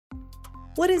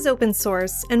What is open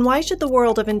source, and why should the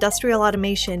world of industrial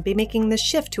automation be making the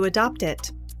shift to adopt it?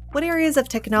 What areas of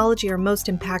technology are most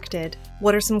impacted?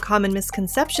 What are some common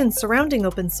misconceptions surrounding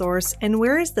open source, and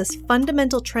where is this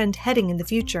fundamental trend heading in the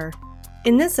future?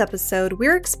 In this episode,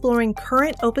 we're exploring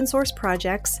current open source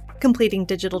projects, completing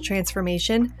digital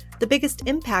transformation, the biggest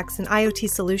impacts in IoT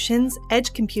solutions,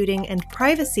 edge computing, and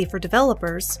privacy for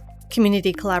developers,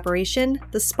 community collaboration,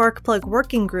 the Sparkplug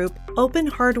Working Group, open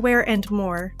hardware, and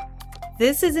more.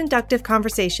 This is Inductive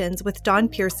Conversations with Don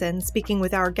Pearson, speaking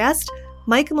with our guest,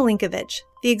 Mike Milinkovich,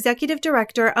 the Executive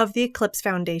Director of the Eclipse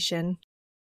Foundation.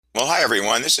 Well, hi,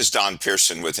 everyone. This is Don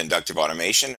Pearson with Inductive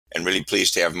Automation, and really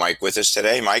pleased to have Mike with us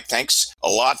today. Mike, thanks a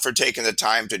lot for taking the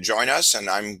time to join us, and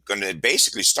I'm going to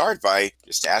basically start by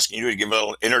just asking you to give a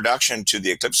little introduction to the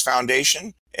Eclipse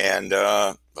Foundation and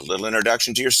a little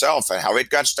introduction to yourself and how it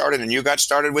got started and you got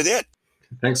started with it.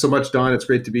 Thanks so much, Don. It's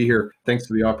great to be here. Thanks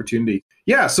for the opportunity.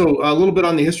 Yeah, so a little bit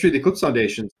on the history of the Eclipse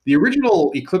Foundation. The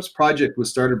original Eclipse project was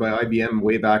started by IBM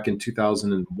way back in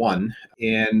 2001,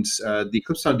 and the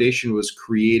Eclipse Foundation was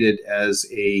created as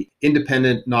a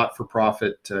independent,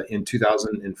 not-for-profit in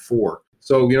 2004.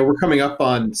 So, we're coming up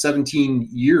on 17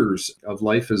 years of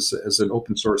life as an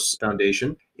open source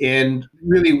foundation. And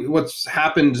really what's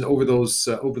happened over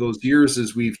those years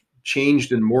is we've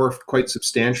changed and morphed quite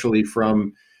substantially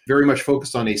from very much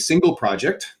focused on a single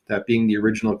project, that being the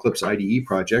original Eclipse IDE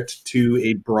project, to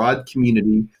a broad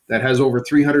community that has over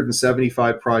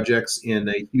 375 projects in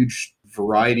a huge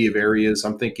variety of areas.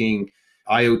 I'm thinking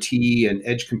IoT and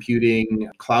edge computing,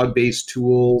 cloud-based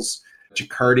tools,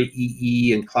 Jakarta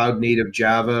EE and cloud-native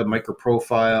Java,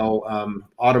 microprofile,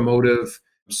 automotive.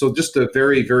 So just a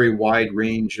very, very wide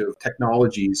range of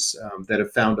technologies that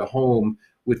have found a home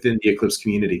within the Eclipse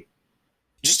community.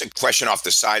 Just a question off the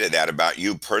side of that about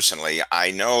you personally. I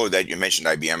know that you mentioned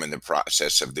IBM in the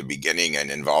process of the beginning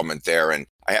and involvement there, and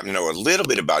I happen to know a little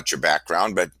bit about your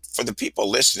background, but for the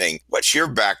people listening, what's your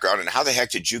background and how the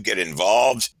heck did you get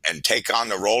involved and take on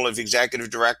the role of executive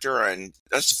director? And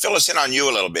let's fill us in on you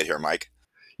a little bit here, Mike.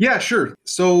 Yeah, sure.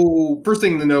 So first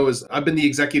thing to know is I've been the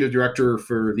executive director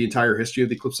for the entire history of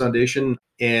the Eclipse Foundation.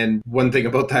 And one thing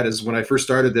about that is when I first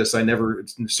started this, I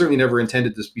certainly never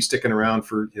intended to be sticking around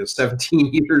for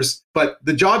 17 years. But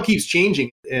the job keeps changing.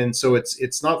 And so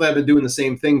it's not that I've been doing the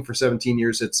same thing for 17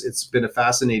 years. It's been a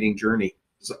fascinating journey.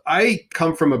 So I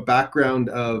come from a background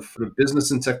of business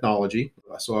and technology.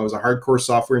 So I was a hardcore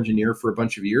software engineer for a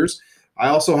bunch of years. I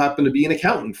also happened to be an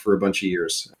accountant for a bunch of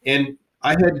years. And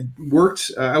I had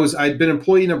worked, I'd been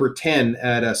employee number 10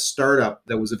 at a startup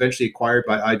that was eventually acquired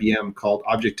by IBM called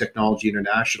Object Technology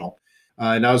International.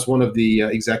 And I was one of the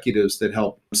executives that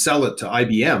helped sell it to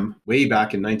IBM way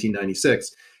back in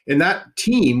 1996. And that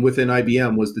team within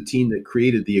IBM was the team that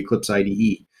created the Eclipse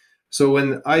IDE. So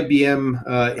when IBM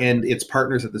and its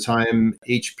partners at the time,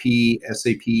 HP,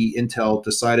 SAP, Intel,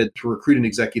 decided to recruit an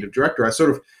executive director,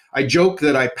 I joke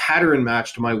that I pattern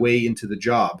matched my way into the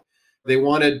job. They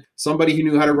wanted somebody who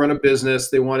knew how to run a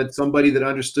business. They wanted somebody that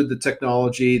understood the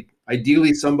technology,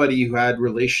 ideally somebody who had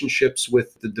relationships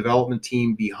with the development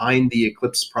team behind the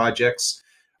Eclipse projects,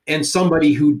 and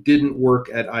somebody who didn't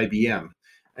work at IBM.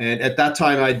 And at that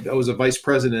time, I was a vice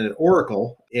president at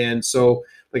Oracle. And so,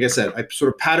 like I said, I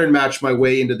sort of pattern matched my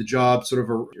way into the job, sort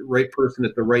of a right person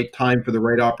at the right time for the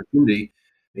right opportunity.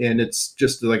 And it's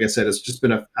just, like I said, it's just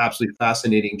been an absolutely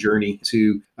fascinating journey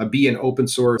to be in open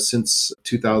source since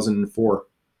 2004.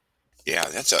 Yeah,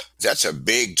 that's a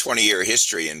big 20-year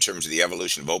history in terms of the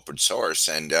evolution of open source.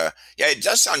 And it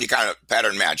does sound you kind of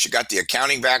pattern match. You got the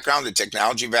accounting background, the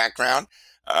technology background,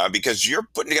 because you're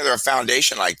putting together a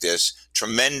foundation like this,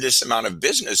 tremendous amount of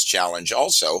business challenge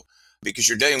also, because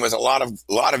you're dealing with a lot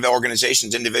of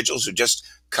organizations, individuals who just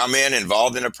come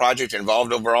involved in a project,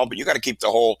 involved overall, but you got to keep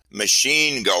the whole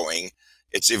machine going.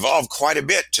 It's evolved quite a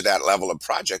bit to that level of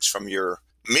projects from your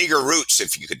meager roots,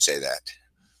 if you could say that.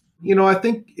 I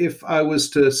think if I was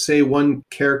to say one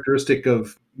characteristic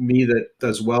of me that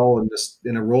does well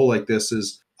in a role like this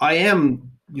is I am,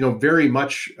 very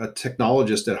much a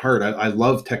technologist at heart. I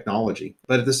love technology,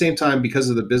 but at the same time, because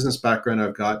of the business background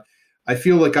I've got, I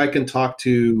feel like I can talk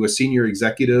to a senior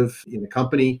executive in a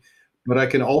company, but I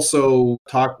can also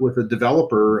talk with a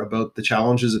developer about the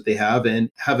challenges that they have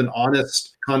and have an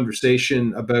honest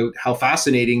conversation about how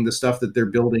fascinating the stuff that they're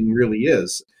building really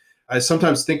is. I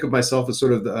sometimes think of myself as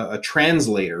sort of a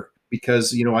translator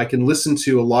because, I can listen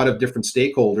to a lot of different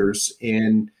stakeholders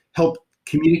and help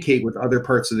communicate with other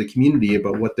parts of the community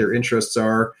about what their interests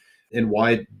are and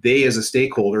why they as a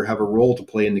stakeholder have a role to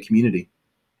play in the community.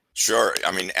 Sure.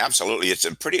 I mean, absolutely. It's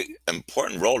a pretty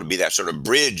important role to be that sort of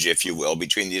bridge, if you will,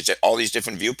 between all these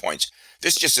different viewpoints.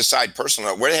 This is just a side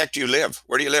personal note. Where the heck do you live?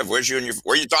 Where do you live? Where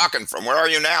are you talking from? Where are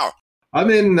you now? I'm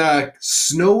in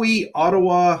snowy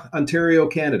Ottawa, Ontario,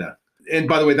 Canada. And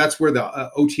by the way, that's where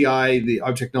the OTI, the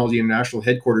Object Technology International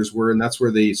headquarters were, and that's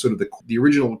where the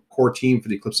original core team for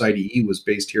the Eclipse IDE was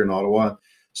based here in Ottawa.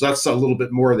 So that's a little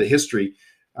bit more of the history.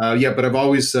 But I've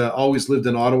always lived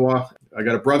in Ottawa. I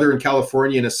got a brother in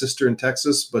California and a sister in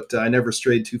Texas, but I never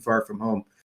strayed too far from home.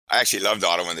 I actually loved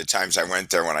Ottawa. The times I went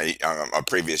there, when a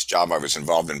previous job, I was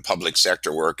involved in public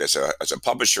sector work as a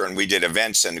publisher, and we did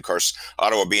events. And of course,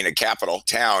 Ottawa being a capital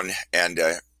town, and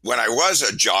when I was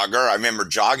a jogger, I remember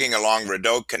jogging along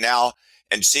Rideau Canal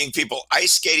and seeing people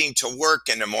ice skating to work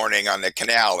in the morning on the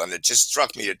canal, and it just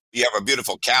struck me that you have a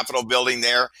beautiful Capitol building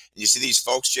there, and you see these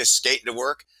folks just skating to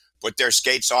work, put their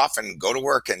skates off, and go to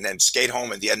work, and then skate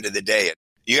home at the end of the day.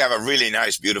 You have a really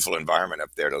nice, beautiful environment up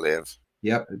there to live.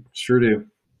 Yep, sure do.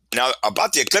 Now,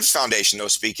 about the Eclipse Foundation, though,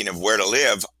 speaking of where to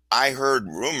live, I heard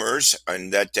rumors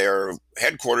and that their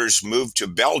headquarters moved to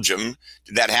Belgium.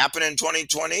 Did that happen in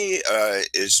 2020?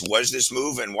 Was this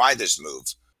move, and why this move?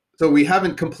 So we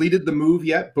haven't completed the move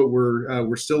yet, but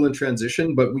we're still in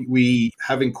transition. But we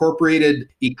have incorporated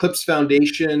Eclipse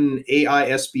Foundation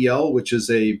AISBL, which is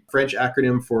a French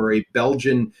acronym for a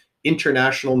Belgian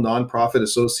International Nonprofit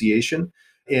Association.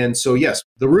 And so, yes,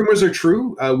 the rumors are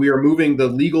true. We are moving the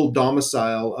legal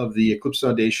domicile of the Eclipse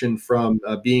Foundation from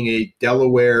being a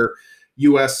Delaware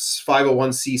US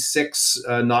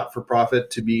 501c6 not-for-profit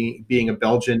to being a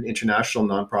Belgian international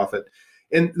nonprofit.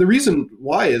 And the reason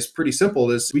why is pretty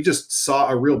simple, is we just saw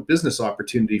a real business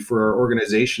opportunity for our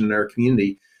organization and our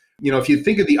community. You know, if you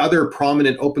think of the other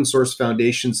prominent open source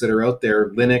foundations that are out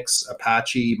there, Linux,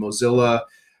 Apache, Mozilla,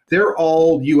 they're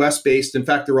all US based. In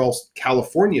fact, they're all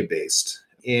California based.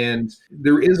 And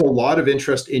there is a lot of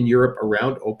interest in Europe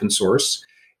around open source.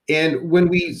 And when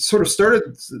we sort of started,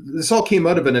 this all came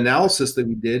out of an analysis that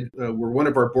we did where one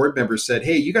of our board members said,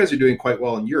 hey, you guys are doing quite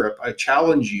well in Europe. I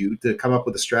challenge you to come up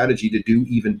with a strategy to do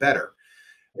even better.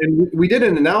 And we did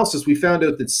an analysis. We found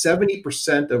out that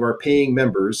 70% of our paying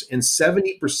members and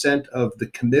 70% of the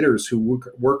committers who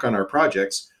work on our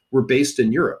projects were based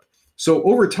in Europe. So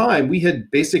over time, we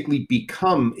had basically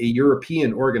become a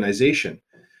European organization.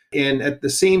 And at the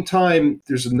same time,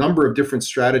 there's a number of different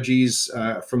strategies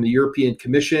from the European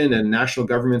Commission and national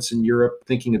governments in Europe,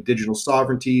 thinking of digital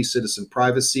sovereignty, citizen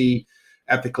privacy,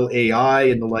 ethical AI,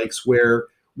 and the likes, where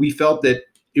we felt that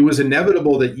it was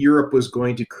inevitable that Europe was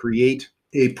going to create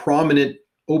a prominent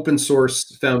open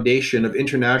source foundation of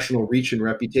international reach and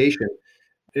reputation.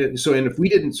 And if we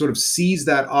didn't sort of seize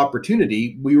that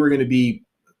opportunity, we were going to be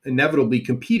inevitably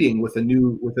competing with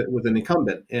an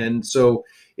incumbent. And so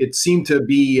it seemed to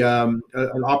be an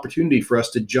opportunity for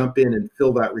us to jump in and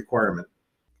fill that requirement.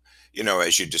 You know,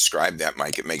 as you described that,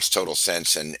 Mike, it makes total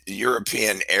sense. And the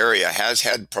European area has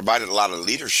provided a lot of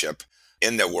leadership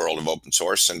in the world of open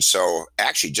source. And so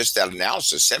actually just that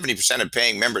analysis, 70% of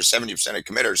paying members, 70% of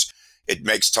committers, it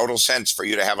makes total sense for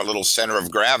you to have a little center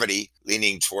of gravity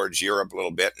leaning towards Europe a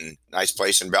little bit, and nice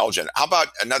place in Belgium. How about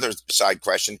another side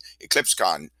question,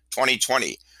 EclipseCon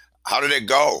 2020? How did it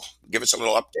go? Give us a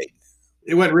little update.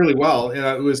 It went really well.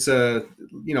 It was,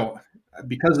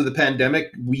 because of the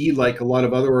pandemic, we, like a lot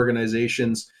of other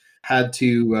organizations, had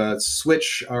to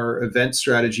switch our event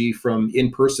strategy from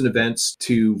in-person events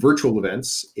to virtual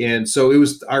events. And so it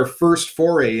was our first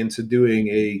foray into doing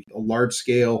a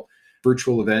large-scale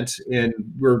virtual event, and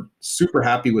we're super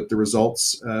happy with the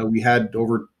results. We had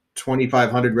over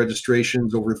 2,500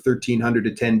 registrations, over 1,300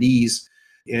 attendees,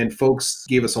 and folks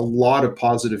gave us a lot of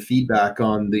positive feedback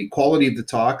on the quality of the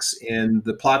talks, and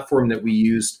the platform that we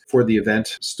used for the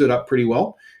event stood up pretty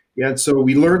well. And so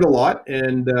we learned a lot,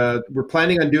 and we're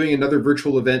planning on doing another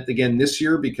virtual event again this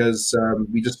year, because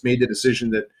we just made the decision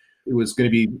that it was going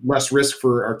to be less risk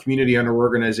for our community and our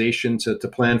organization to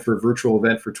plan for a virtual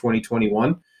event for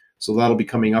 2021. So that'll be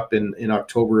coming up in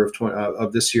October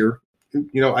of this year.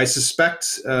 You know, I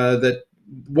suspect that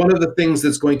one of the things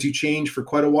that's going to change for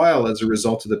quite a while as a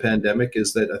result of the pandemic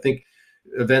is that I think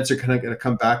events are kind of going to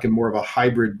come back in more of a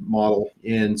hybrid model,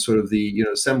 and sort of the,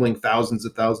 assembling thousands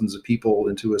of people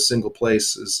into a single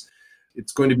place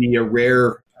it's going to be a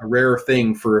rare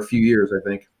thing for a few years, I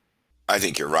think. I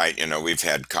think you're right. You know, we've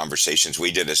had conversations.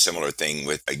 We did a similar thing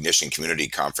with Ignition Community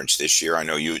Conference this year. I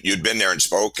know you'd been there and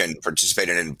spoke and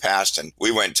participated in the past, and we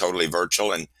went totally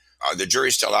virtual. And the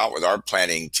jury's still out with our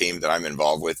planning team that I'm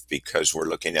involved with, because we're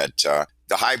looking at the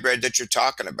hybrid that you're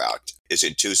talking about. Is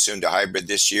it too soon to hybrid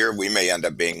this year? We may end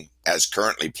up being, as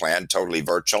currently planned, totally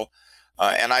virtual.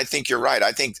 And I think you're right.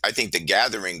 I think the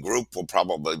gathering group will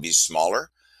probably be smaller,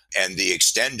 and the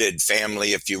extended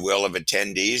family, if you will, of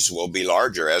attendees will be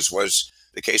larger, as was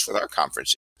the case with our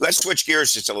conference. Let's switch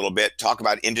gears just a little bit, talk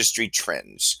about industry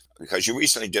trends, because you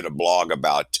recently did a blog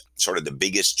about sort of the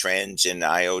biggest trends in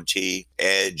IoT,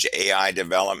 edge, AI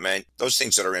development, those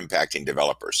things that are impacting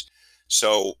developers.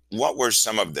 So what were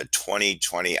some of the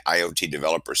 2020 IoT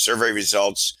developer survey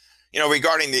results,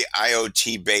 regarding the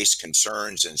IoT based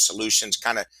concerns and solutions?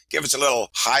 Kind of give us a little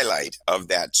highlight of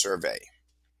that survey.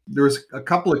 There was a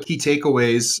couple of key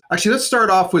takeaways. Actually, let's start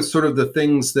off with sort of the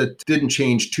things that didn't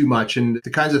change too much. And the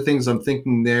kinds of things I'm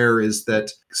thinking there is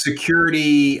that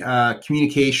security,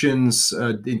 communications,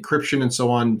 encryption, and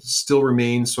so on still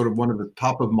remains sort of one of the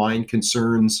top of mind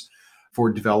concerns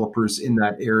for developers in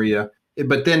that area.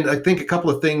 But then I think a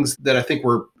couple of things that I think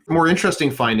were more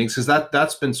interesting findings, because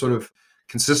that's been sort of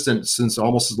consistent since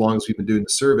almost as long as we've been doing the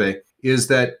survey, is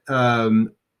that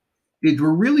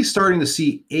we're really starting to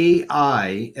see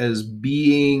AI as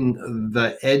being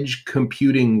the edge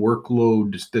computing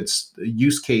workload that's a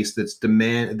use case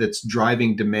that's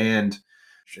driving demand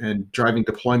and driving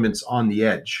deployments on the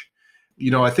edge.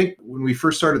 I think when we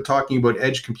first started talking about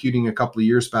edge computing a couple of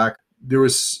years back, there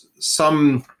was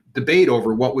some debate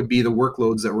over what would be the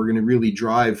workloads that were going to really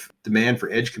drive demand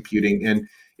for edge computing. And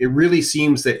it really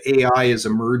seems that AI is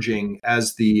emerging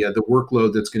as the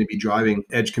workload that's going to be driving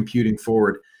edge computing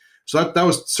forward. So that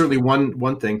was certainly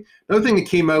one thing. Another thing that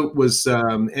came out was,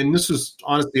 and this was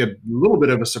honestly a little bit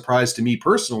of a surprise to me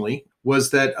personally,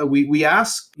 was that we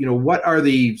asked, what are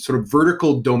the sort of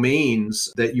vertical domains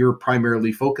that you're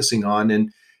primarily focusing on?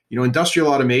 And industrial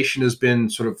automation has been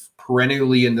sort of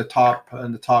perennially in the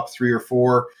top 3 or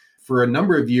 4 for a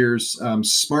number of years.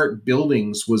 Smart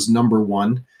buildings was number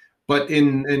one. But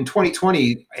in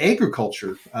 2020,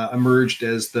 agriculture emerged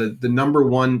as the number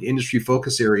one industry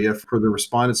focus area for the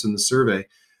respondents in the survey,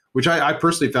 which I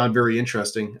personally found very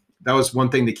interesting. That was one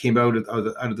thing that came out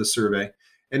of the survey.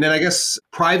 And then I guess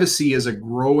privacy is a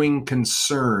growing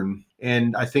concern,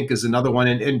 and I think is another one.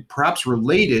 And perhaps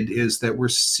related is that we're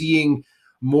seeing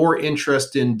more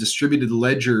interest in distributed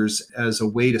ledgers as a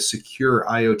way to secure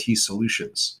IoT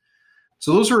solutions.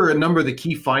 So those are a number of the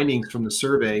key findings from the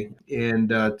survey, and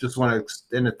just want to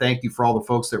extend a thank you for all the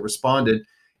folks that responded.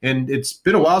 And it's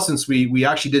been a while since we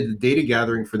actually did the data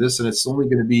gathering for this, and it's only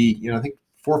going to be, I think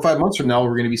 4 or 5 months from now,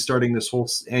 we're going to be starting this whole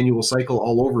annual cycle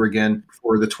all over again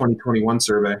for the 2021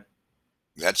 survey.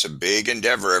 That's a big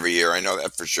endeavor every year. I know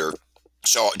that for sure.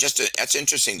 So that's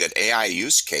interesting that AI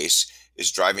use case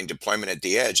is driving deployment at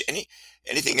the edge.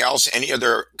 Anything else? Any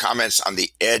other comments on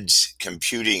the edge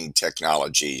computing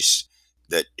technologies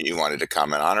that you wanted to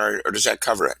comment on, or does that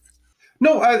cover it?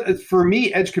 No, for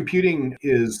me, edge computing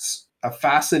is a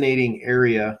fascinating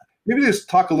area. Maybe just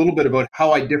talk a little bit about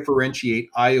how I differentiate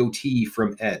IoT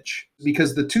from edge,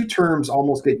 because the two terms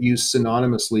almost get used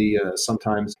synonymously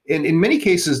sometimes. And in many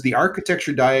cases, the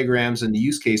architecture diagrams and the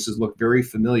use cases look very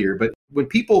familiar. But when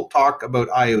people talk about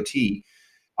IoT,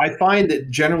 I find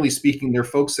that generally speaking, they're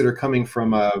folks that are coming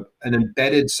from an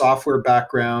embedded software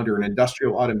background or an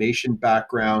industrial automation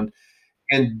background.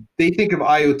 And they think of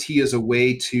IoT as a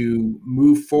way to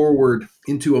move forward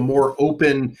into a more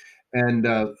open and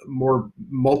more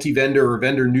multi-vendor or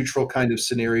vendor-neutral kind of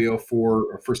scenario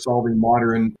for solving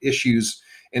modern issues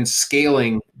and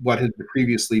scaling what had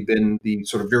previously been the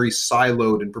sort of very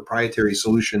siloed and proprietary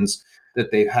solutions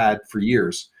that they've had for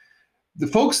years. The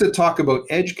folks that talk about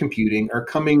edge computing are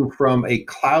coming from a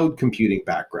cloud computing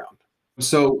background.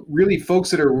 So really,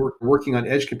 folks that are working on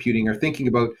edge computing are thinking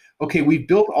about, okay, we've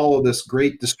built all of this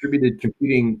great distributed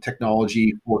computing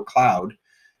technology for cloud.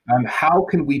 How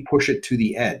can we push it to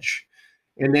the edge?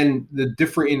 And then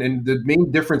the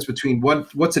main difference between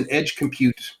what's an edge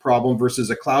compute problem versus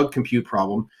a cloud compute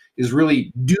problem is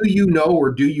really, do you know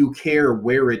or do you care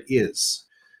where it is?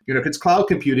 If it's cloud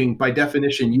computing, by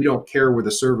definition, you don't care where the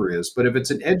server is. But if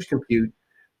it's an edge compute,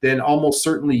 then almost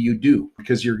certainly you do,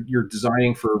 because you're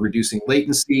designing for reducing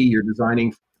latency, you're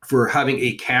designing for having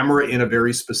a camera in a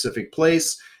very specific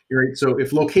place. Right? So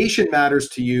if location matters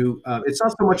to you, it's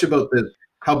not so much about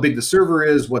how big the server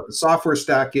is, what the software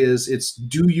stack is. It's,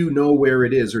 do you know where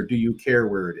it is, or do you care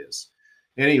where it is?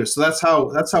 Anyway, so that's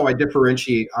how I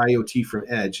differentiate IoT from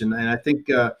edge. And I think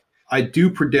I do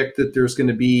predict that there's going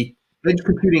to be edge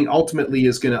computing ultimately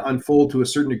is going to unfold to a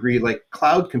certain degree like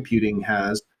cloud computing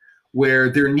has, where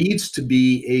there needs to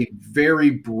be a very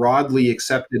broadly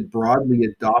accepted, broadly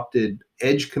adopted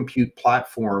edge compute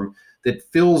platform that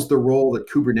fills the role that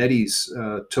Kubernetes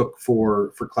took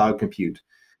for cloud compute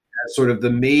as sort of the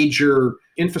major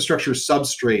infrastructure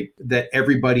substrate that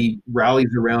everybody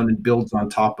rallies around and builds on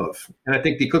top of. And I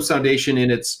think the Eclipse Foundation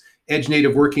in its Edge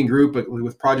Native Working Group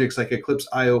with projects like Eclipse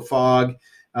IO Fog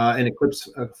and Eclipse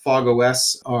Fog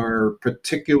OS are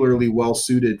particularly well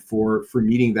suited for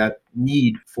meeting that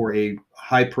need for a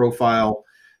high profile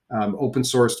open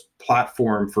source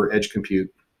platform for edge compute.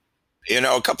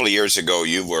 A couple of years ago,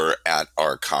 you were at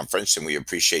our conference, and we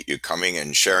appreciate you coming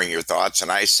and sharing your thoughts.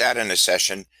 And I sat in a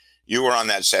session. You were on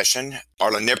that session.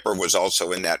 Arlen Nipper was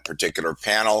also in that particular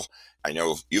panel. I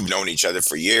know you've known each other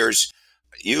for years.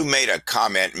 You made a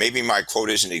comment. Maybe my quote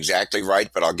isn't exactly right,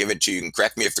 but I'll give it to you. You can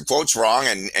correct me if the quote's wrong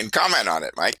and comment on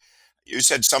it, Mike. You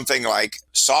said something like,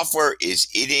 software is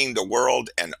eating the world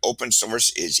and open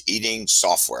source is eating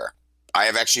software. I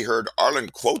have actually heard Arlen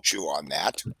quote you on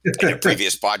that in a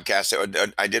previous podcast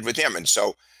that I did with him. And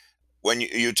so when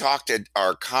you talked at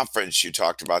our conference, you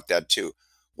talked about that too.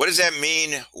 What does that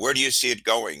mean? Where do you see it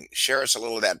going? Share us a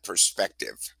little of that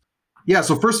perspective. Yeah,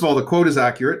 so first of all, the quote is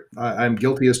accurate. I'm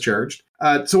guilty as charged.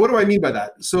 So what do I mean by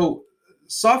that? So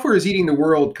software is eating the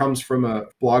world comes from a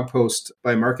blog post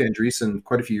by Mark Andreessen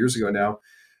quite a few years ago now.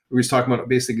 We was talking about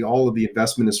basically all of the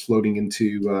investment is floating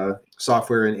into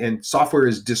software, and software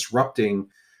is disrupting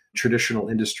traditional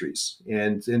industries.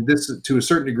 And this, to a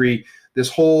certain degree,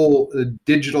 this whole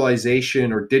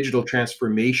digitalization or digital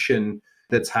transformation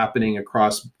that's happening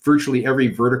across virtually every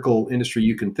vertical industry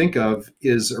you can think of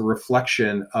is a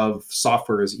reflection of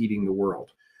software is eating the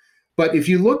world. But if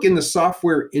you look in the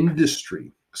software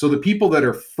industry, so the people that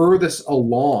are furthest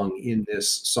along in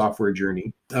this software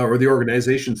journey, or the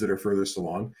organizations that are furthest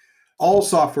along,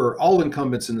 all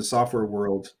incumbents in the software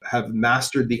world have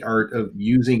mastered the art of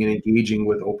using and engaging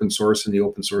with open source and the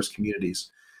open source communities.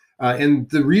 And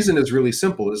the reason is really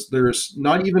simple, is there's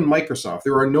not even Microsoft.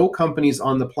 There are no companies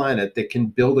on the planet that can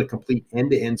build a complete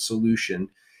end-to-end solution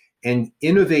and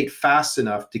innovate fast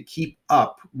enough to keep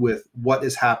up with what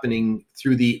is happening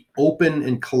through the open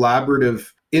and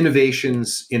collaborative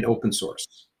innovations in open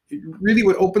source. Really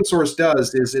what open source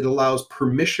does is it allows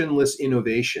permissionless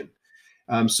innovation.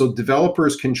 So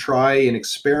developers can try and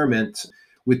experiment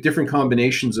with different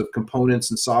combinations of components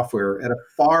and software at a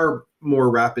far more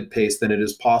rapid pace than it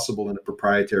is possible in a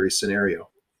proprietary scenario.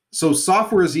 So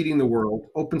software is eating the world.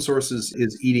 Open source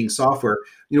is eating software.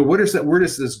 Where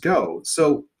does this go?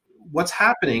 So what's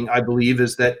happening, I believe,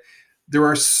 is that there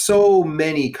are so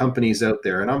many companies out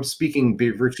there, and I'm speaking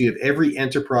virtually of every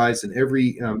enterprise and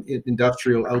every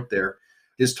industrial out there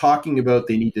is talking about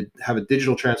they need to have a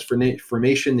digital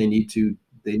transformation. They need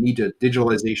a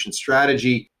digitalization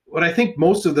strategy. What I think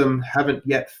most of them haven't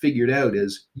yet figured out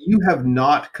is you have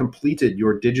not completed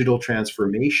your digital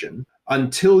transformation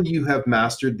until you have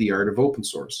mastered the art of open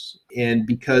source. And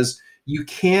because you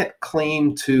can't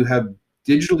claim to have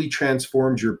digitally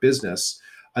transformed your business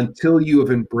until you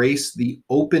have embraced the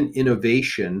open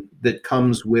innovation that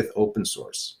comes with open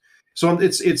source. So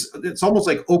it's almost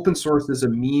like open source is a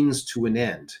means to an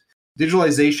end.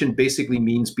 Digitalization basically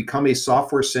means become a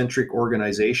software-centric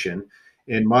organization.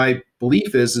 And my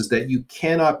belief is that you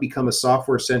cannot become a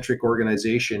software-centric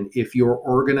organization if your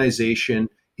organization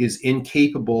is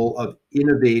incapable of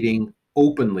innovating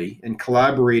openly and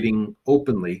collaborating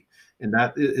openly, and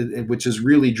that which is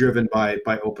really driven by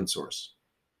open source.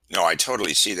 No, I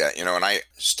totally see that. And I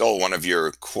stole one of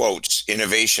your quotes,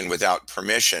 innovation without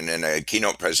permission, in a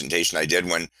keynote presentation I did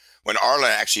when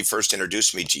Arlen actually first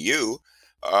introduced me to you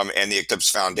and the Eclipse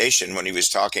Foundation, when he was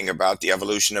talking about the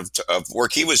evolution of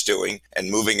work he was doing and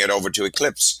moving it over to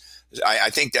Eclipse. I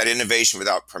think that innovation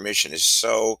without permission is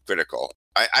so critical.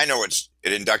 I know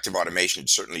inductive automation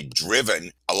has certainly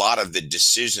driven a lot of the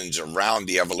decisions around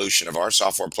the evolution of our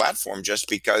software platform, just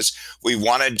because we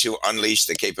wanted to unleash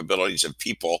the capabilities of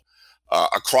people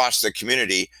across the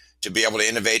community to be able to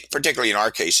innovate, particularly in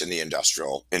our case in the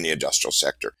industrial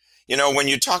sector. When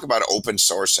you talk about open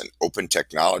source and open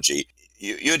technology,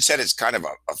 you had said it's kind of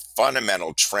a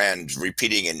fundamental trend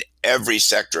repeating in every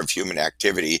sector of human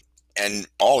activity and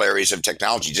all areas of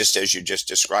technology, just as you just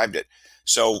described it.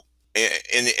 So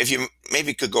if you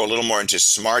maybe could go a little more into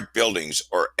smart buildings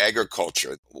or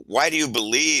agriculture, why do you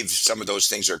believe some of those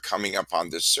things are coming up on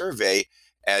this survey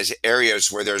as areas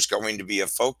where there's going to be a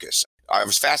focus? I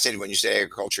was fascinated when you said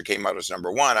agriculture came out as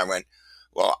number one. I went,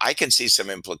 well, I can see some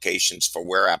implications for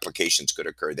where applications could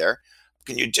occur there.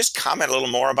 Can you just comment a little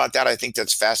more about that? I think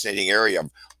that's a fascinating area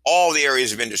of all the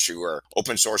areas of industry where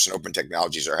open source and open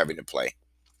technologies are having to play.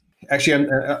 Actually,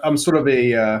 I'm sort of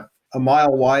a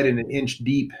mile wide and an inch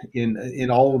deep in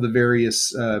all of the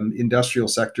various industrial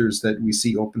sectors that we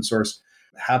see open source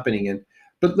happening in.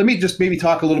 But let me just maybe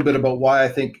talk a little bit about why I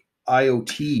think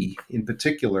IoT in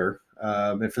particular,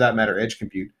 and for that matter, edge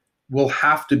compute, will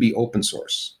have to be open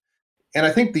source? And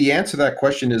I think the answer to that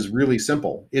question is really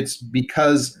simple. It's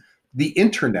because the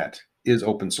internet is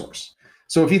open source.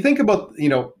 So if you think about,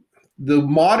 the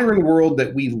modern world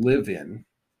that we live in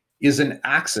is an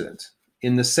accident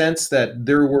in the sense that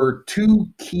there were two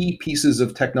key pieces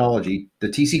of technology, the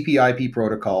TCP/IP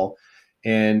protocol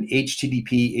and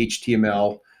HTTP,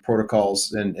 HTML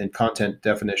protocols and content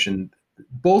definition.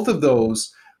 Both of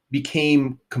those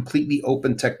became completely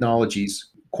open technologies,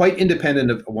 quite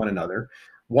independent of one another.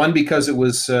 One, because it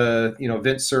was,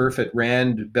 Vint Cerf at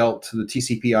RAND built the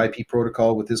TCP/IP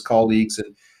protocol with his colleagues,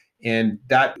 and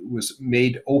that was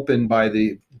made open by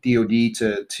the DoD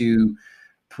to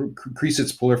increase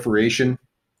its proliferation,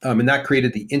 and that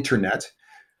created the internet,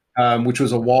 which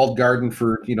was a walled garden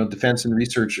for defense and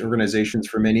research organizations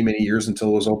for many, many years until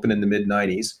it was open in the mid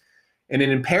 '90s. And then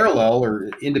in parallel or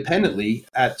independently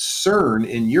at CERN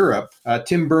in Europe,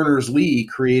 Tim Berners-Lee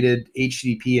created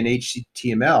HTTP and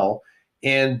HTML,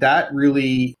 and that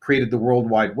really created the World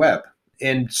Wide Web.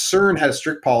 And CERN had a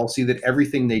strict policy that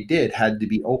everything they did had to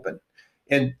be open.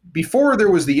 And before there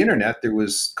was the internet, there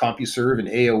was CompuServe and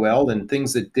AOL and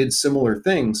things that did similar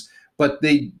things, but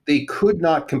they could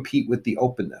not compete with the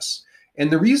openness. And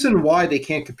the reason why they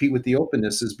can't compete with the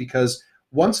openness is because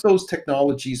once those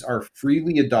technologies are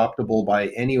freely adoptable by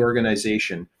any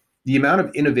organization, the amount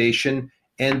of innovation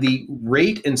and the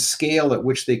rate and scale at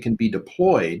which they can be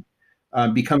deployed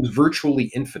becomes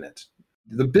virtually infinite.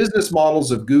 The business models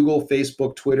of Google,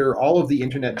 Facebook, Twitter, all of the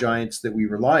internet giants that we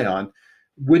rely on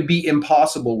would be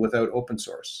impossible without open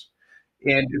source.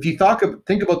 And if you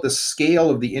think about the scale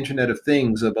of the Internet of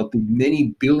Things, about the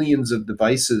many billions of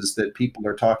devices that people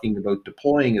are talking about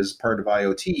deploying as part of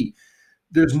IoT,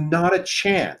 there's not a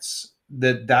chance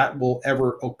that that will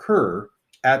ever occur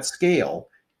at scale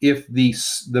if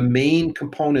the main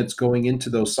components going into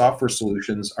those software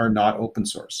solutions are not open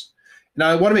source. Now,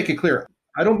 I want to make it clear,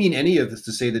 I don't mean any of this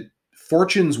to say that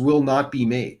fortunes will not be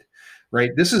made,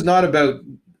 right? This is not about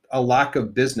a lack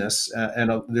of business,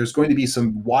 there's going to be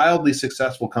some wildly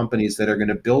successful companies that are going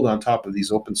to build on top of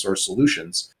these open source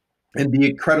solutions and be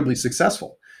incredibly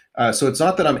successful. So it's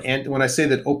not that when I say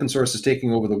that open source is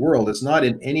taking over the world, it's not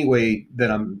in any way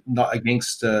that I'm not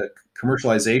against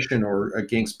commercialization or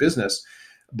against business.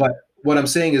 But what I'm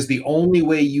saying is the only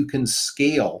way you can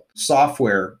scale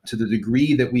software to the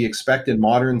degree that we expect in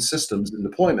modern systems and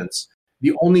deployments,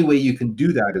 the only way you can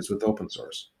do that is with open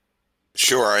source.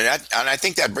 Sure. And I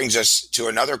think that brings us to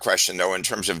another question, though, in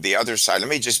terms of the other side. Let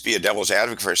me just be a devil's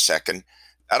advocate for a second.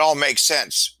 That all makes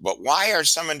sense. But why are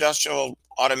some industrial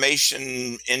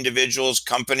automation individuals,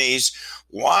 companies,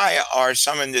 why are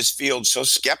some in this field so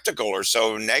skeptical or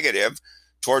so negative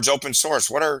towards open source?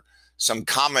 What are some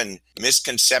common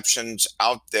misconceptions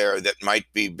out there that might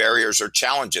be barriers or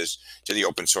challenges to the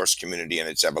open source community and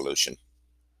its evolution?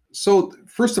 So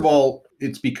first of all,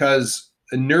 it's because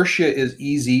inertia is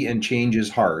easy and change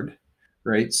is hard,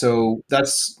 right? So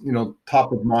that's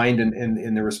top of mind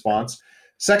in the response.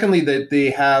 Secondly, that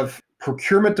they have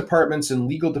procurement departments and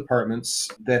legal departments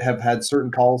that have had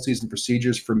certain policies and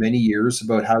procedures for many years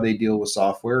about how they deal with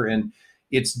software, and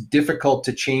it's difficult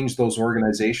to change those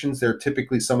organizations. They're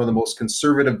typically some of the most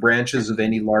conservative branches of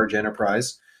any large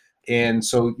enterprise, and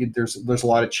so there's a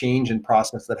lot of change in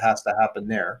process that has to happen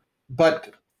there.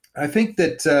 But I think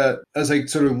that as I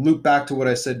sort of loop back to what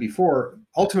I said before,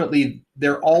 ultimately,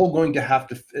 they're all going to have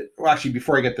to actually,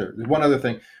 before I get there, there's one other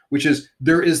thing, which is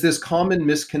there is this common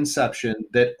misconception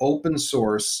that open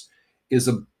source is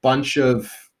a bunch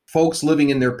of folks living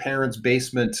in their parents'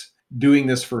 basement doing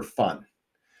this for fun.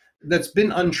 That's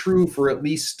been untrue for at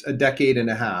least a decade and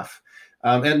a half.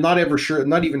 And not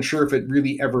even sure if it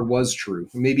really ever was true,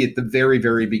 maybe at the very,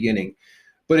 very beginning.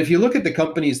 But if you look at the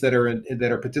companies that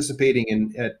are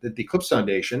participating at the Eclipse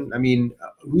Foundation, I mean,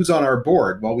 who's on our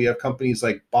board? Well, we have companies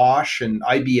like Bosch and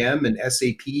IBM and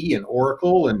SAP and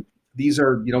Oracle, and these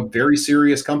are very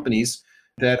serious companies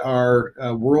that are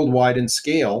worldwide in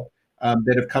scale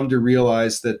that have come to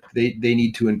realize that they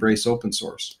need to embrace open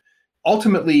source.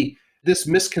 Ultimately, this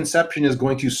misconception is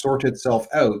going to sort itself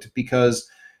out because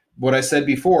what I said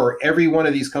before, every one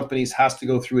of these companies has to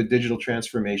go through a digital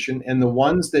transformation, and the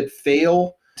ones that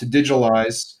fail to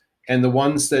digitalize and the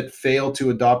ones that fail to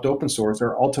adopt open source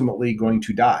are ultimately going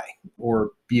to die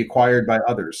or be acquired by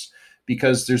others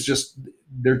because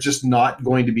they're just not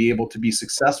going to be able to be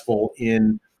successful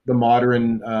in the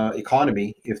modern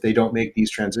economy if they don't make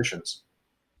these transitions.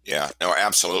 Yeah, no,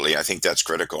 absolutely. I think that's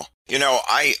critical.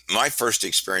 My first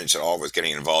experience at all with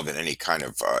getting involved in any kind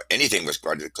of anything with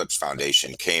regard to the Eclipse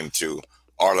Foundation came through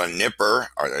Arlen Nipper,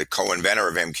 the co-inventor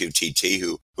of MQTT,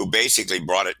 who who basically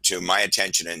brought it to my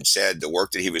attention and said the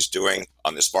work that he was doing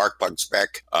on the Sparkplug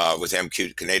spec with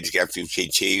Kinetic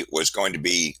MQTT was going to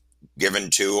be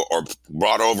given to or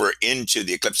brought over into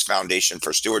the Eclipse Foundation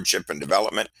for Stewardship and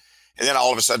Development. And then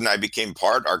all of a sudden I became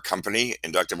our company,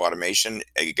 Inductive Automation,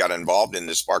 got involved in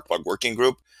the Sparkplug working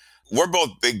group. We're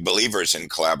both big believers in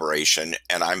collaboration,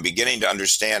 and I'm beginning to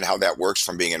understand how that works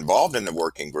from being involved in the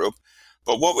working group.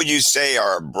 But what would you say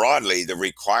are broadly the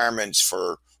requirements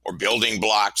for or building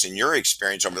blocks in your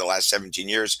experience over the last 17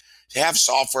 years to have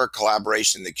software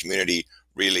collaboration in the community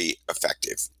really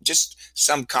effective? Just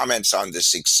some comments on the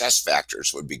success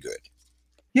factors would be good.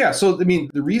 Yeah, so I mean,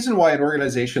 the reason why an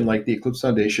organization like the Eclipse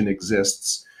Foundation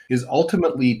exists is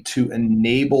ultimately to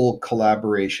enable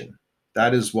collaboration.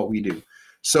 That is what we do.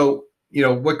 So,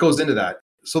 what goes into that?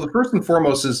 So the first and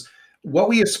foremost is what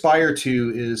we aspire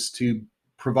to is to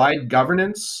provide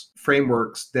governance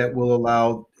frameworks that will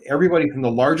allow everybody from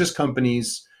the largest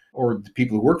companies or the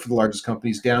people who work for the largest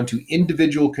companies down to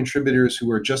individual contributors who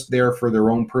are just there for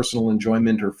their own personal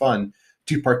enjoyment or fun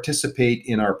to participate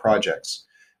in our projects.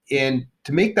 And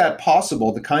to make that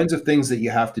possible, the kinds of things that you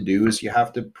have to do is you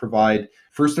have to provide,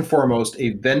 first and foremost,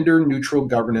 a vendor neutral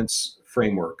governance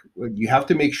framework. You have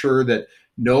to make sure that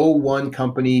no one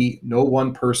company, no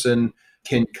one person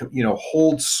can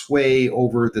hold sway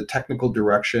over the technical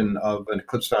direction of an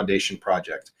Eclipse Foundation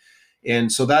project.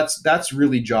 And so that's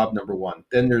really job number one.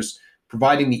 Then there's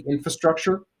providing the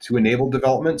infrastructure to enable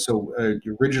development. So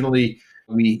originally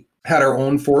we had our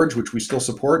own Forge, which we still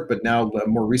support, but now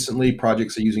more recently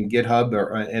projects are using GitHub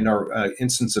and our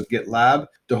instance of GitLab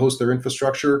to host their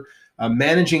infrastructure.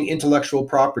 Managing intellectual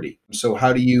property. So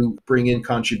how do you bring in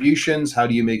contributions? How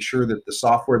do you make sure that the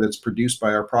software that's produced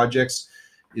by our projects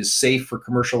is safe for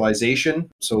commercialization?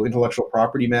 So intellectual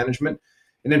property management.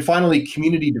 And then finally,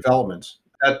 community development.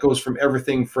 That goes from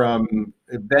everything from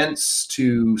events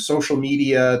to social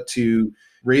media to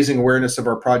raising awareness of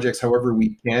our projects however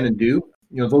we can and do.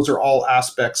 Those are all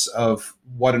aspects of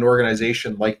what an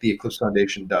organization like the Eclipse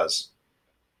Foundation does.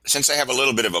 Since I have a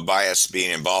little bit of a bias being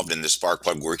involved in the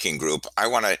Sparkplug working group, I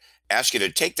want to ask you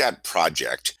to take that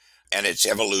project and its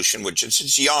evolution, which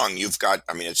it's young.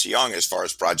 It's young as far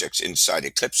as projects inside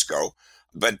Eclipse go,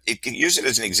 but it can use it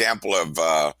as an example of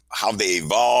how they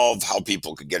evolve, how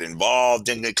people could get involved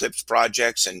in Eclipse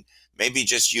projects, and maybe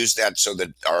just use that so that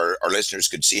our listeners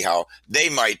could see how they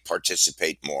might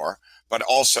participate more, but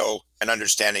also an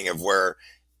understanding of where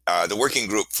the working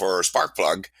group for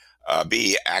Sparkplug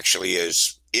B actually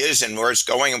is and where it's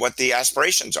going and what the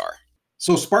aspirations are.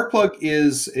 So Sparkplug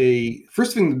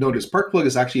first thing to note is Sparkplug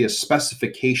is actually a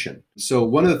specification. So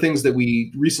one of the things that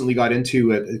we recently got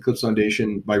into at Eclipse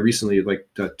Foundation, by recently, like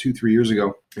 2-3 years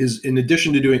ago, is in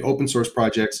addition to doing open source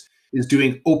projects, is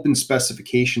doing open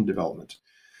specification development.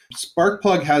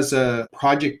 Sparkplug has a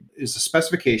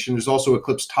specification. There's also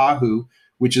Eclipse Tahoe,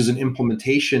 which is an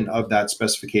implementation of that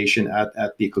specification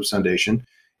at the Eclipse Foundation.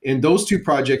 And those two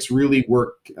projects really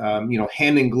work,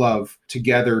 hand in glove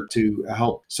together to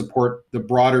help support the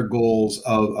broader goals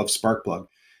of Sparkplug.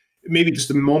 Maybe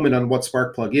just a moment on what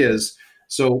Sparkplug is.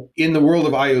 So in the world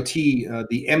of IoT,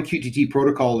 the MQTT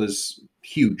protocol is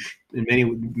huge in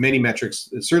many metrics.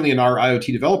 Certainly in our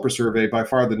IoT developer survey, by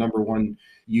far the number one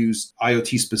used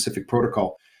IoT specific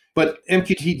protocol. But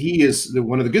MQTT is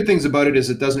one of the good things about it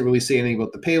is it doesn't really say anything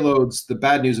about the payloads. The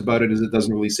bad news about it is it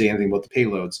doesn't really say anything about the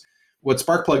payloads. What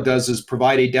Sparkplug does is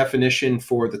provide a definition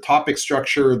for the topic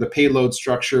structure, the payload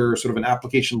structure, sort of an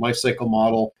application lifecycle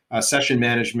model, session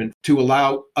management to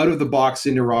allow out-of-the-box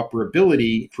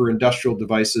interoperability for industrial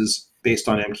devices based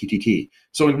on MQTT.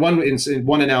 So in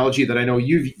one analogy that I know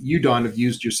you, Don, have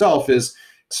used yourself is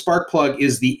Sparkplug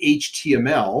is the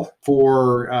HTML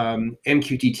for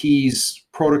MQTT's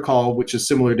protocol, which is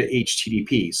similar to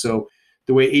HTTP. So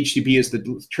the way HTTP is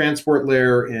the transport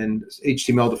layer and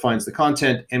HTML defines the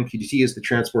content, MQTT is the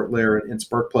transport layer and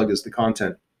Sparkplug is the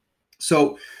content.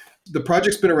 So the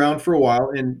project's been around for a while,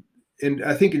 and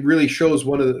I think it really shows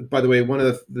one of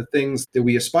the things that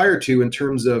we aspire to in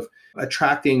terms of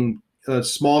attracting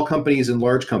small companies and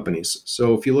large companies.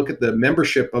 So if you look at the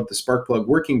membership of the Sparkplug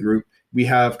working group, we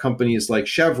have companies like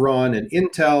Chevron and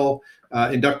Intel,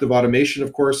 Inductive Automation,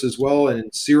 of course, as well,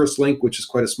 and Cirrus Link, which is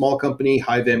quite a small company,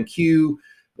 HiveMQ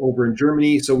over in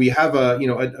Germany. So we have a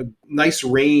nice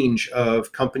range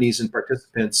of companies and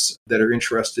participants that are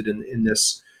interested in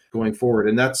this going forward.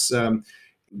 And that's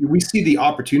we see the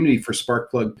opportunity for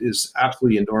Sparkplug is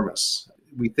absolutely enormous.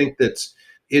 We think that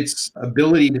its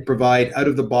ability to provide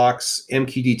out-of-the-box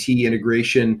MQTT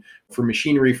integration for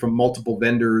machinery from multiple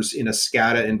vendors in a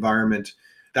SCADA environment,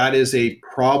 that is a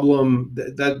problem,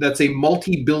 that's a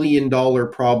multi-billion-dollar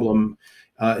problem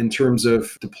in terms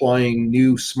of deploying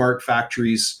new smart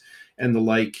factories and the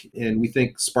like. And we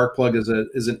think Sparkplug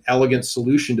is an elegant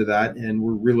solution to that. And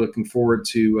we're really looking forward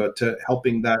to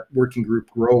helping that working group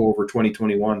grow over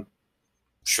 2021.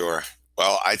 Sure.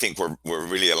 Well, I think we're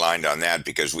really aligned on that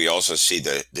because we also see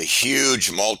the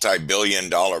huge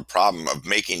multi-billion-dollar problem of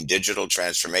making digital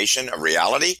transformation a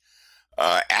reality,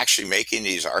 actually making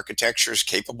these architectures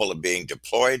capable of being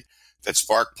deployed. That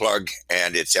Sparkplug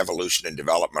and its evolution and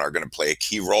development are going to play a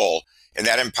key role in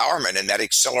that empowerment and that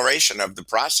acceleration of the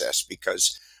process,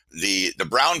 because the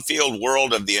brownfield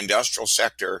world of the industrial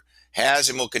sector has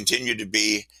and will continue to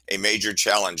be a major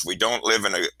challenge. We don't live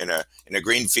in a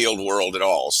greenfield world at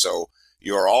all. So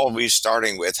you're always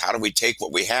starting with how do we take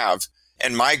what we have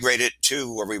and migrate it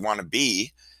to where we want to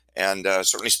be. And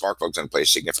certainly Sparkplug's going to play a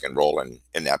significant role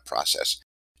in that process.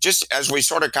 Just as we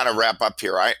sort of kind of wrap up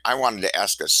here, I wanted to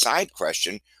ask a side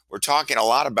question. We're talking a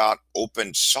lot about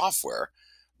open software,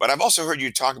 but I've also heard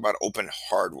you talk about open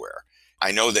hardware.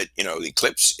 I know that,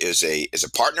 Eclipse is a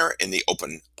partner in the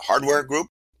open hardware group.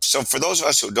 So for those of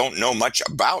us who don't know much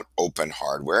about open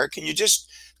hardware, can you just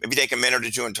maybe take a minute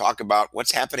or two and talk about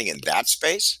what's happening in that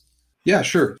space? Yeah,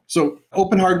 sure. So the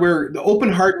Open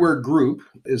Hardware Group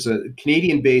is a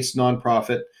Canadian-based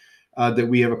nonprofit that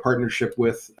we have a partnership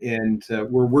with, and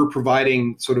where we're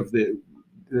providing sort of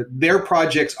their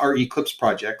projects are Eclipse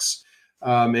projects.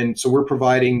 And so we're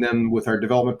providing them with our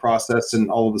development process and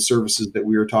all of the services that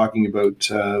we were talking about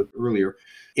earlier.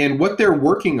 And what they're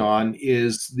working on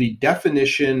is the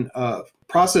definition of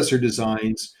processor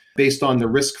designs based on the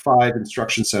RISC-V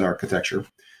instruction set architecture.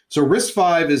 So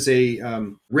RISC-V is a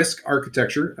RISC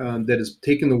architecture that has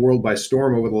taken the world by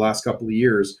storm over the last couple of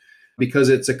years because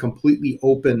it's a completely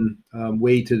open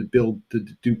way to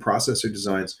do processor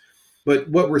designs. But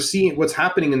what's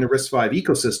happening in the RISC-V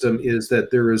ecosystem is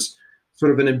that there is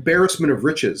sort of an embarrassment of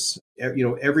riches.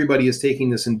 Everybody is taking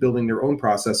this and building their own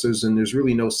processors, and there's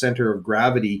really no center of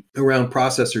gravity around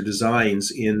processor designs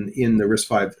in the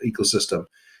RISC-V ecosystem.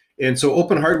 And so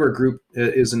Open Hardware Group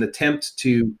is an attempt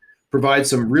to provide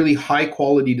some really high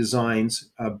quality designs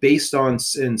based on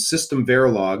in System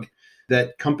Verilog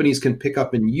that companies can pick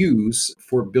up and use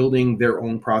for building their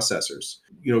own processors.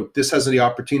 This has the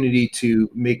opportunity to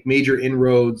make major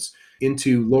inroads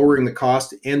into lowering the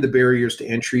cost and the barriers to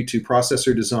entry to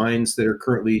processor designs that are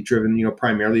currently driven,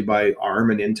 primarily by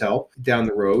ARM and Intel down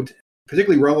the road,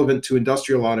 particularly relevant to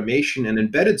industrial automation and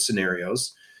embedded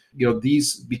scenarios.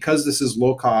 Because this is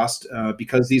low cost,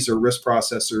 because these are RISC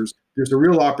processors, there's a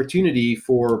real opportunity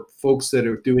for folks that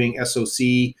are doing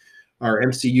SoC or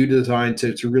MCU design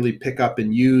to really pick up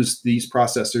and use these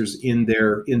processors in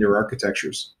their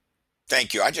architectures.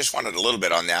 Thank you. I just wanted a little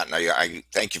bit on that, and I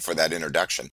thank you for that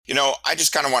introduction. I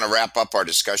just kind of want to wrap up our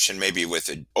discussion maybe with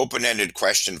an open-ended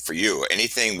question for you.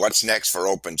 Anything, what's next for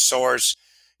open source?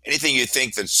 Anything you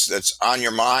think that's on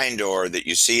your mind or that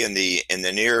you see in the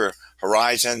near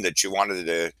horizon that you wanted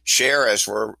to share as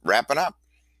we're wrapping up?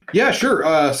 Yeah, sure.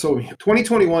 So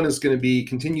 2021 is going to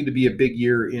continue to be a big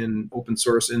year in open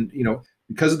source, and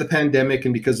because of the pandemic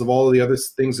and because of all of the other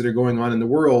things that are going on in the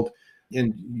world,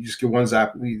 and you just get one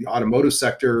example, the automotive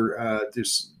sector,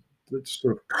 there's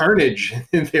sort of carnage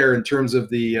in there in terms of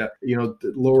the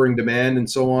lowering demand and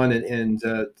so on, and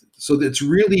so it's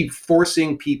really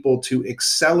forcing people to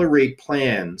accelerate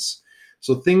plans.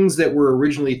 So things that were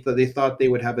originally they thought they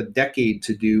would have a decade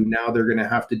to do, now they're going to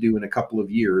have to do in a couple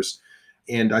of years.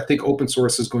 And I think open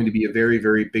source is going to be a very,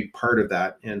 very big part of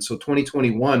that. And so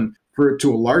 2021,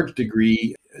 to a large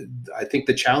degree, I think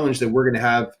the challenge that we're going to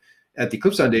have at the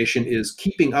Eclipse Foundation is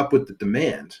keeping up with the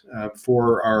demand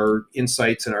for our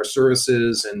insights and our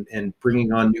services and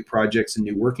bringing on new projects and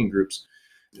new working groups.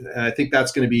 And I think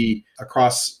that's going to be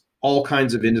across all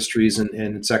kinds of industries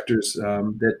and sectors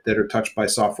that are touched by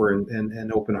software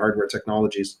and open hardware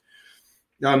technologies.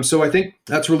 So I think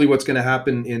that's really what's going to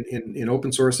happen in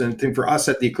open source. And I think for us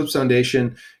at the Eclipse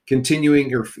Foundation,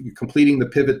 continuing or completing the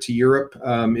pivot to Europe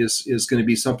is going to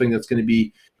be something that's going to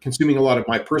be consuming a lot of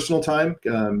my personal time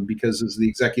because as the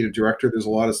executive director, there's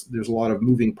a lot of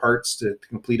moving parts to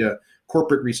complete a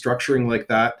corporate restructuring like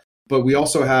that. But we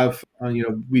also have,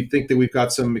 we think that we've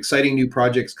got some exciting new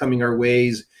projects coming our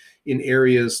ways in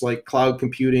areas like cloud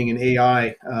computing and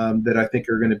AI that I think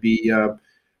are going to be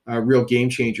real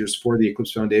game changers for the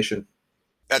Eclipse Foundation.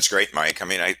 That's great, Mike. I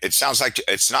mean, it sounds like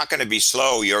it's not going to be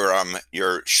slow.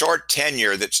 Your short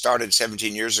tenure that started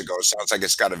 17 years ago sounds like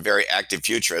it's got a very active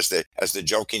future. As the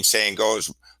joking saying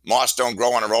goes, moss don't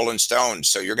grow on a rolling stone.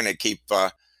 So you're going to keep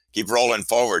rolling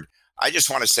forward. I just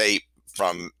want to say,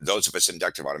 from those of us in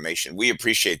inductive automation, we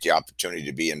appreciate the opportunity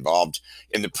to be involved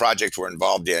in the project we're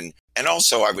involved in. And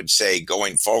also, I would say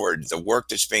going forward, the work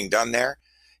that's being done there,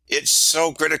 it's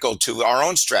so critical to our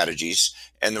own strategies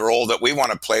and the role that we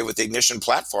want to play with the Ignition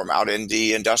platform out in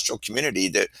the industrial community,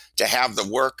 that to have the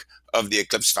work of the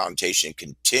Eclipse Foundation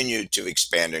continue to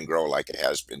expand and grow like it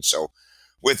has been. So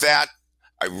with that,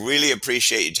 I really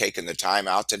appreciate you taking the time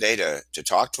out today to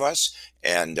talk to us.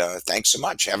 And thanks so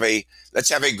much. Let's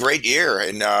have a great year.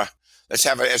 And let's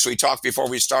have, as we talked before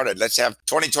we started, let's have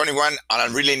 2021 on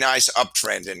a really nice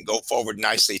uptrend and go forward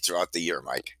nicely throughout the year,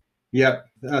 Mike. Yep.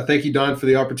 Thank you, Don, for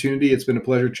the opportunity. It's been a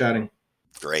pleasure chatting.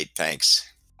 Great. Thanks.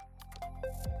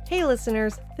 Hey,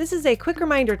 listeners, this is a quick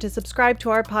reminder to subscribe to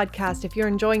our podcast if you're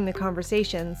enjoying the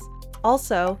conversations.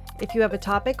 Also, if you have a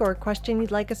topic or a question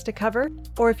you'd like us to cover,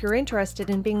 or if you're interested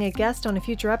in being a guest on a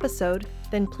future episode,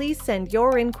 then please send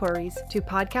your inquiries to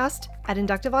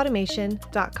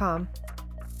podcast@inductiveautomation.com.